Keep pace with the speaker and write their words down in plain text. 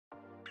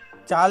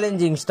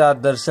Challenging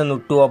star Darshan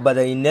ಹುಟ್ಟುಹಬ್ಬದ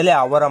ಹಿನ್ನೆಲೆ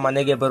ಅವರ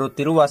ಮನೆಗೆ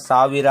ಬರುತ್ತಿರುವ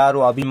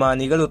ಸಾವಿರಾರು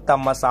ಅಭಿಮಾನಿಗಳು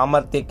ತಮ್ಮ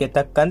ಸಾಮರ್ಥ್ಯಕ್ಕೆ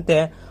ತಕ್ಕಂತೆ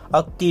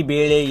ಅಕ್ಕಿ,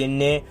 ಬೇಳೆ,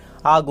 ಎಣ್ಣೆ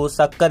ಹಾಗೂ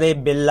ಸಕ್ಕರೆ,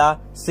 ಬೆಲ್ಲ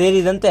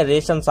ಸೇರಿದಂತೆ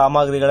ರೇಷನ್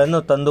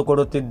ಸಾಮಗ್ರಿಗಳನ್ನು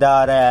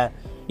ತಂದುಕೊಡುತ್ತಿದ್ದಾರೆ.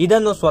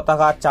 ಇದನ್ನು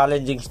ಸ್ವತಃ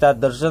ಚಾಲೆಂಜಿಂಗ್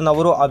ಸ್ಟಾರ್ ದರ್ಶನ್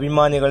ಅವರು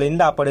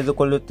ಅಭಿಮಾನಿಗಳಿಂದ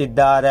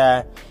ಪಡೆದುಕೊಳ್ಳುತ್ತಿದ್ದಾರೆ.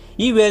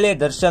 ಈ ವೇಳೆ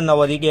ದರ್ಶನ್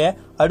ಅವರಿಗೆ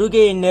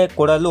ಅಡುಗೆ ಎಣ್ಣೆ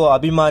ಕೊಡಲು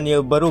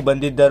ಅಭಿಮಾನಿಯೊಬ್ಬರು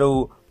ಬಂದಿದ್ದರು.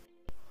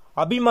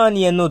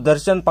 ಅಭಿಮಾನಿಯನ್ನು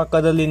ದರ್ಶನ್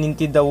ಪಕ್ಕದಲ್ಲಿ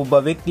ನಿಂತಿದ್ದ ಒಬ್ಬ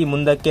ವ್ಯಕ್ತಿ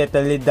ಮುಂದಕ್ಕೆ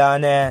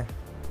ತಳ್ಳಿದ್ದಾನೆ.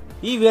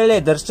 ಈ ವೇಳೆ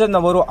ದರ್ಶನ್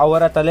ಅವರು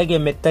ಅವರ ತಲೆಗೆ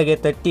ಮೆತ್ತಗೆ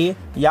ತಟ್ಟಿ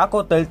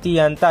ಯಾಕೋ ತಳ್ತೀಯ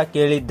ಅಂತ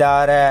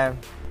ಕೇಳಿದ್ದಾರೆ.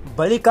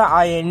 ಬಳಿಕ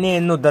ಆ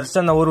ಎಣ್ಣೆಯನ್ನು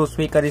ದರ್ಶನ್ ಅವರು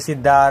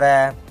ಸ್ವೀಕರಿಸಿದ್ದಾರೆ.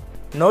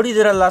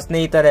 ನೋಡಿದಿರಲ್ಲ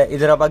ಸ್ನೇಹಿತರೆ,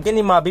 ಇದರ ಬಗ್ಗೆ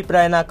ನಿಮ್ಮ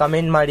ಅಭಿಪ್ರಾಯನ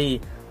ಕಮೆಂಟ್ ಮಾಡಿ.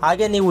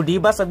 ಹಾಗೆ ನೀವು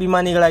ಡಿ-ಬಾಸ್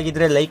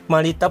ಅಭಿಮಾನಿಗಳಾಗಿದ್ರೆ ಲೈಕ್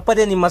ಮಾಡಿ,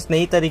 ತಪ್ಪದೆ ನಿಮ್ಮ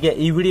ಸ್ನೇಹಿತರಿಗೆ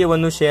ಈ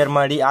ವಿಡಿಯೋವನ್ನು ಶೇರ್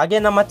ಮಾಡಿ. ಹಾಗೆ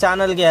ನಮ್ಮ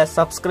ಚಾನಲ್ಗೆ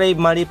ಸಬ್ಸ್ಕ್ರೈಬ್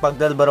ಮಾಡಿ,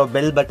 ಪಕ್ಕದಲ್ಲಿ ಬರೋ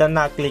ಬೆಲ್ ಬಟನ್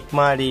ಕ್ಲಿಕ್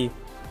ಮಾಡಿ.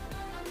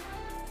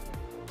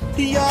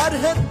 ಯಾರ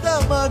ಹೆತ್ತ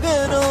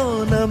ಮಗನೋ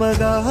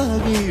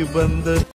ನಮಗಾಗಿ ಬಂದ